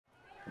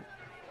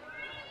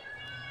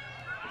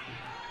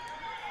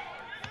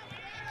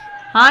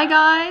Hi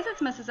guys,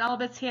 it's Mrs.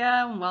 Albert here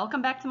and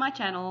welcome back to my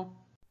channel.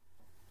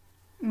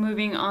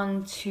 Moving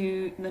on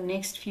to the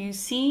next few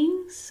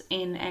scenes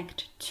in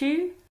Act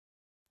 2.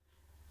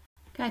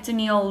 Okay,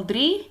 Toneel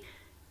 3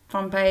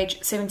 from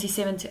page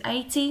 77 to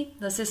 80.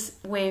 This is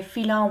where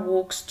FIELA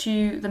walks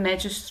to the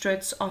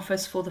magistrate's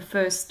office for the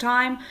first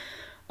time.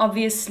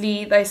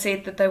 Obviously, they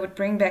said that they would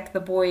bring back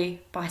the boy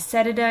by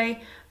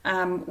Saturday.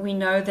 We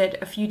know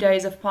that a few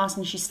days have passed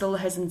and she still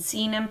hasn't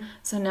seen him,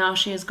 so now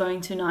she is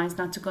going to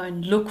Knysna to go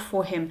and look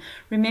for him.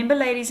 Remember,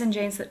 ladies and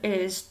gents, that it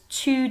is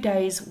 2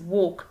 days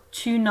walk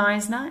to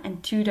Knysna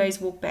and 2 days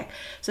walk back.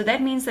 So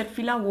that means that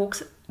FIELA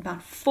walks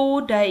about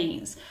 4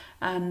 days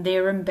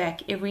there and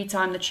back every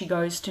time that she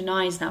goes to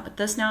Knysna. But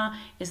this now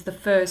is the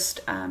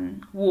first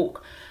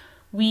walk.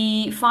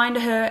 We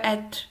find her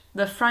at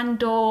the front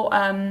door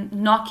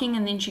knocking,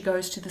 and then she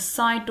goes to the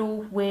side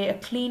door where a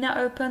cleaner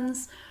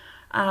opens.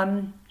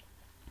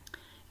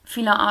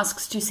 FIELA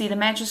asks to see the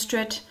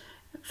magistrate.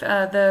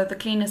 The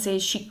cleaner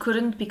says she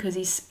couldn't because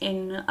he's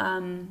in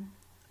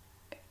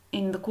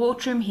the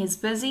courtroom, he's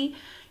busy.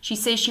 She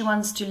says she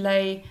wants to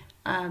lay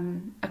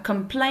a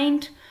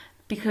complaint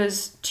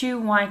because 2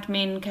 white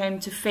men came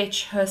to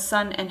fetch her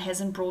son and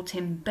hasn't brought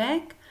him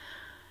back.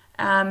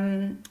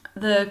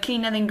 The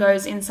cleaner then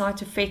goes inside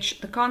to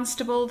fetch the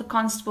constable. The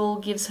constable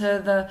gives her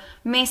the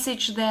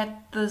message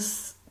that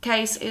this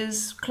case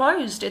is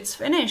closed, it's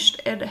finished,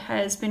 it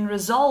has been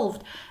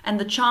resolved, and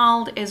the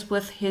child is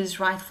with his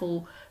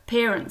rightful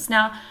parents.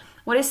 Now,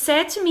 what is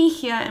sad to me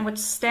here and what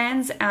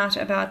stands out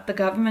about the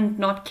government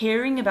not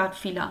caring about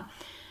FIELA,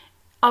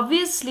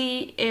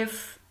 obviously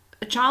if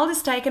a child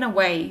is taken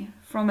away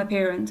from a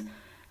parent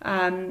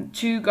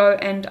to go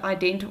and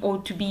identify, or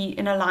to be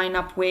in a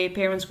lineup where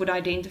parents would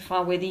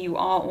identify whether you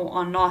are or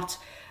are not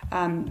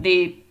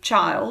their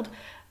child,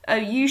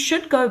 you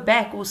should go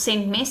back or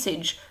send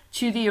message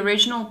to the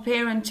original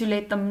parent to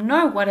let them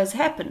know what has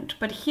happened.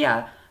 But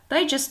here,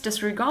 they just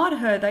disregard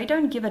her. They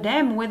don't give a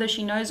damn whether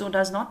she knows or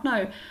does not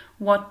know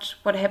what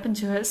happened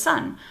to her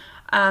son.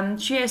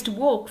 She has to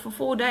walk for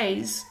 4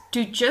 days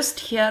to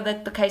just hear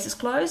that the case is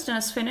closed and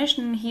is finished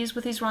and he is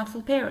with his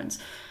rightful parents.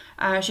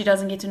 She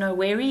doesn't get to know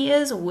where he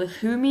is or with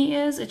whom he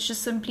is. It's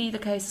just simply the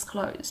case is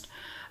closed.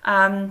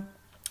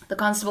 The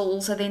constable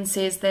also then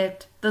says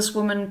that this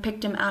woman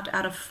picked him out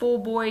of 4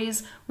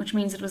 boys, which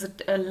means it was a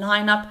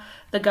lineup.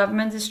 The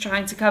government is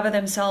trying to cover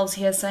themselves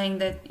here, saying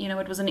that, you know,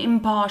 it was an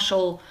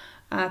impartial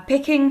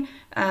picking.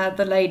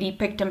 The lady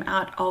picked him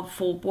out of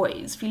 4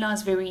 boys. FIELA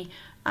is very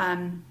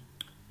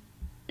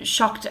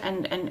shocked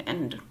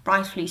and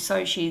rightfully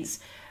so. She's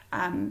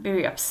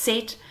very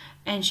upset,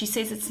 and she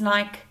says it's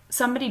like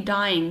somebody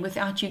dying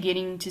without you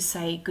getting to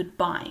say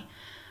goodbye.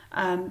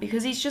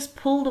 Because he's just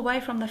pulled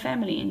away from the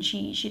family and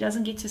she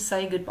doesn't get to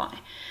say goodbye.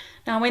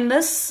 Now, when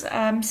this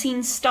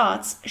scene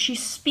starts, she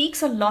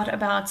speaks a lot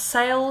about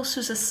sail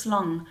soos 'n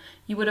slang.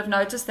 You would have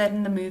noticed that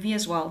in the movie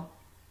as well.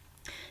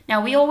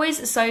 Now, we always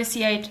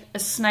associate a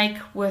snake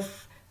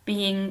with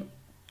being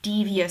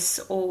devious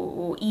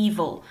or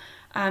evil.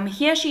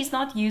 Here, she's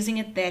not using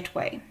it that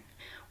way.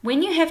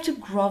 When you have to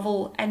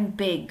grovel and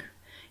beg,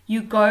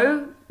 you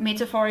go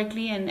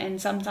metaphorically,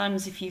 and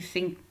sometimes if you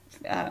think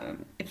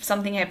if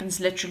something happens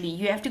literally,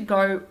 you have to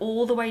go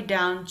all the way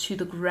down to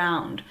the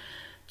ground,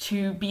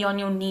 to be on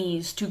your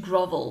knees, to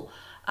grovel.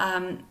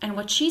 And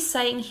what she's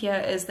saying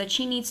here is that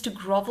she needs to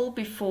grovel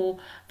before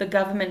the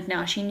government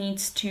now. She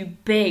needs to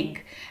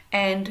beg.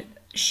 And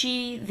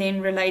she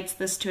then relates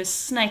this to a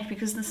snake,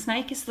 because the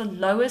snake is the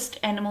lowest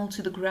animal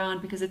to the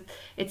ground, because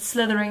it's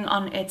slithering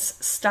on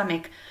its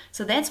stomach.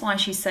 So that's why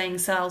she's saying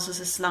sails as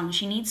a slang.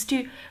 She needs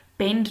to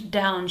bend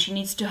down, she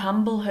needs to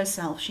humble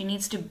herself, she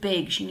needs to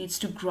beg, she needs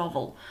to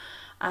grovel.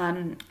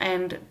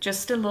 And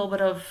just a little bit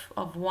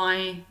of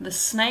why the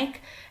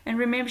snake. And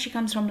remember, she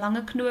comes from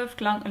Langekloof.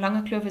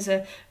 Langekloof is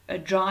a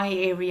dry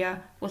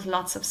area with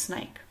lots of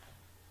snakes.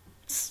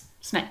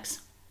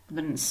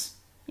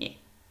 Yeah.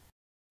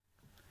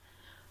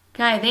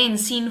 Okay, then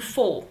scene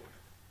 4.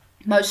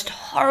 Most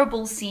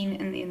horrible scene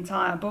in the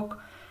entire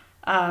book.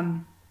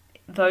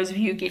 Those of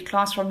you who get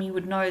class from me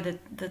would know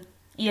that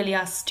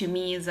Elias to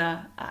me is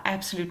a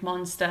absolute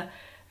monster,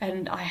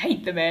 and I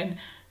hate the man,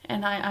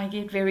 and I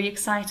get very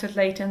excited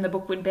later in the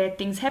book when bad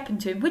things happen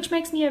to him, which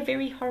makes me a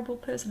very horrible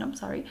person. I'm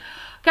sorry.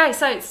 Okay,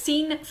 so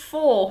scene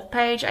 4,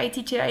 page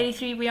 80 to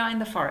 83, we are in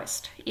the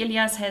forest.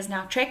 Elias has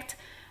now trekked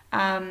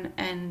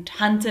and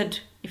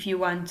hunted, if you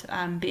want,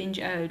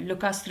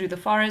 Lucas through the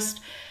forest.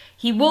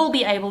 He will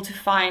be able to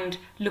find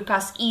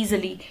Lucas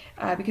easily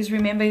because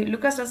remember,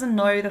 Lucas doesn't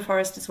know the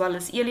forest as well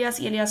as Elias.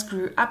 Elias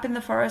grew up in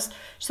the forest,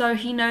 so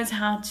he knows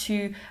how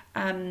to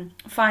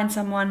find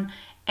someone,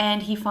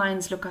 and he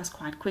finds Lucas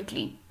quite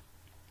quickly.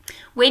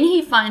 When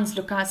he finds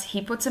Lucas,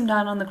 he puts him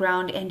down on the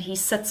ground and he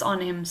sits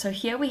on him. So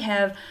here we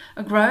have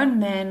a grown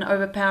man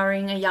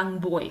overpowering a young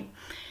boy,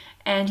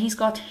 and he's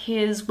got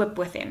his whip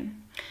with him.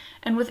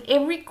 And with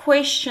every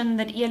question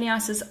that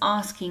Elias is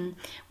asking,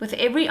 with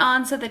every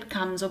answer that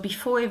comes, or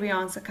before every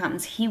answer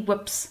comes, he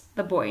whips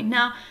the boy.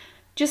 Now,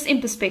 just in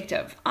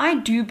perspective, I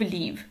do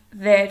believe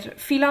that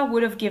FIELA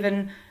would have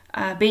given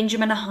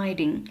Benjamin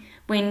hiding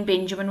when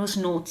Benjamin was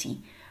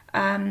naughty.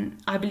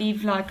 I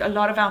believe like a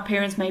lot of our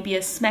parents, maybe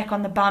a smack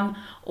on the bum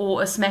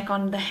or a smack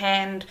on the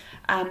hand,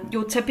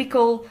 your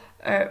typical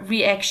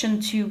reaction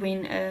to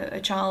when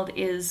a child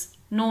is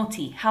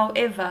naughty.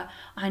 However,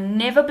 I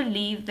never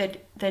believe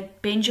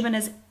that Benjamin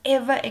has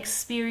ever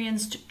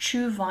experienced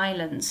true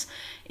violence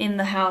in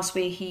the house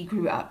where he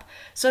grew up.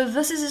 So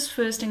this is his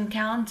first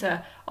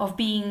encounter of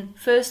being,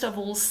 first of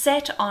all,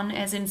 sat on,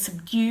 as in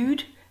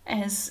subdued,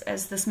 as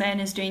this man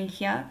is doing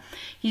here.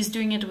 He's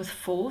doing it with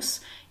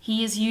force.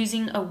 He is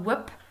using a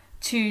whip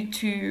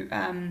to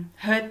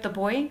hurt the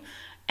boy,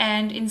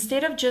 and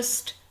instead of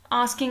just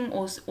asking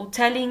or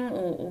telling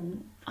or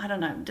I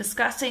don't know,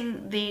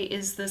 discussing, there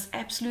is this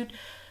absolute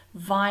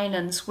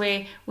violence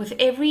where with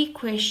every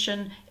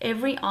question,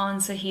 every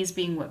answer, he's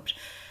being whipped.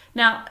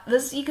 Now,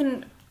 this you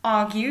can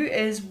argue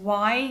is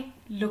why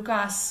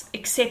Lucas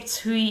accepts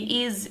who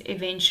he is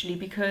eventually,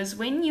 because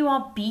when you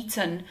are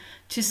beaten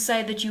to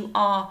say that you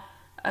are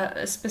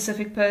a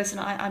specific person,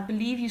 I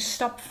believe you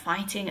stop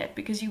fighting it,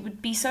 because you would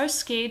be so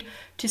scared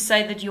to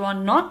say that you are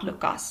not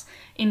Lucas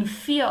in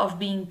fear of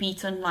being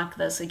beaten like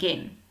this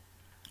again.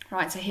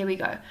 Right, so here we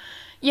go.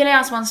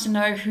 Elias wants to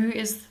know who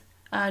is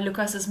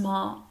Lucas's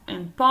ma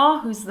and pa,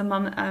 who's the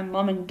mom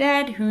and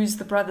dad, who's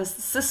the brothers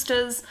and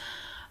sisters,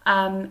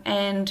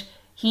 and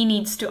he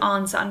needs to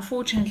answer.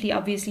 Unfortunately,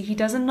 obviously, he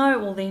doesn't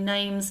know all their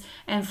names,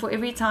 and for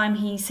every time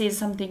he says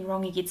something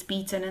wrong, he gets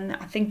beaten. And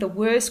I think the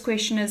worst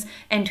question is,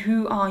 and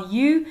who are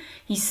you?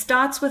 He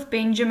starts with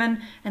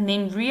Benjamin and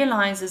then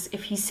realizes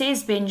if he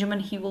says Benjamin,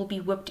 he will be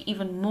whipped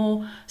even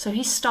more. So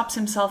he stops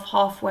himself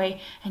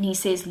halfway and he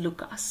says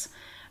Lucas.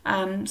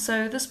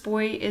 So this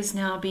boy is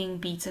now being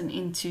beaten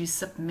into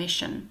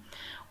submission.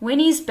 When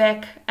he's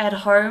back at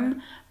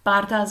home,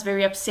 Barta is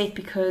very upset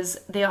because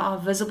there are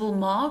visible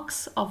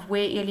marks of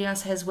where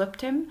Elias has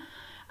whipped him.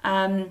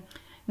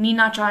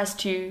 Nina tries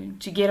to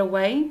get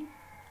away,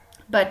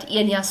 but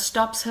Elias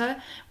stops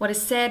her. What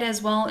is sad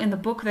as well in the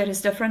book that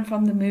is different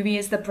from the movie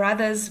is the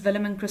brothers,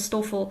 Willem and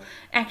Christoffel,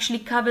 actually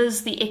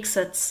covers the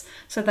exits.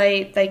 So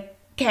they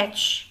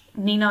catch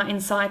Nina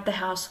inside the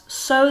house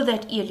so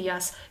that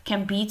Elias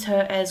can beat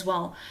her as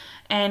well.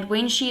 And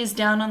when she is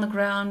down on the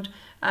ground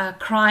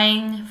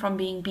crying from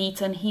being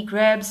beaten, he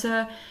grabs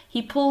her,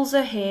 he pulls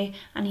her hair,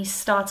 and he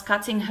starts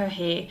cutting her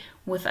hair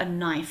with a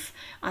knife.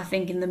 I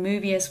think in the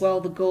movie as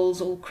well, the girls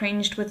all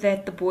cringed with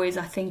that. The boys,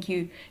 I think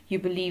you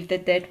believe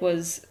that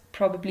was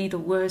probably the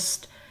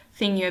worst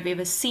thing you have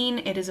ever seen.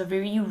 It is a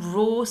very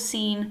raw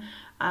scene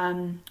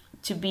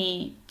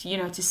to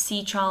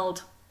see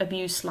child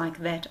abuse like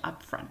that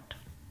up front.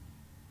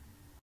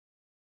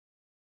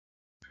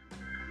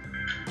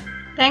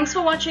 Thanks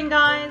for watching,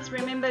 guys.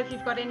 Remember, if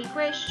you've got any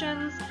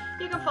questions,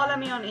 you can follow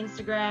me on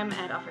Instagram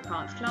at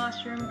Afrikaans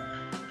Classroom.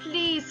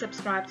 Please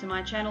subscribe to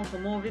my channel for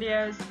more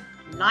videos,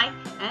 like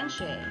and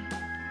share.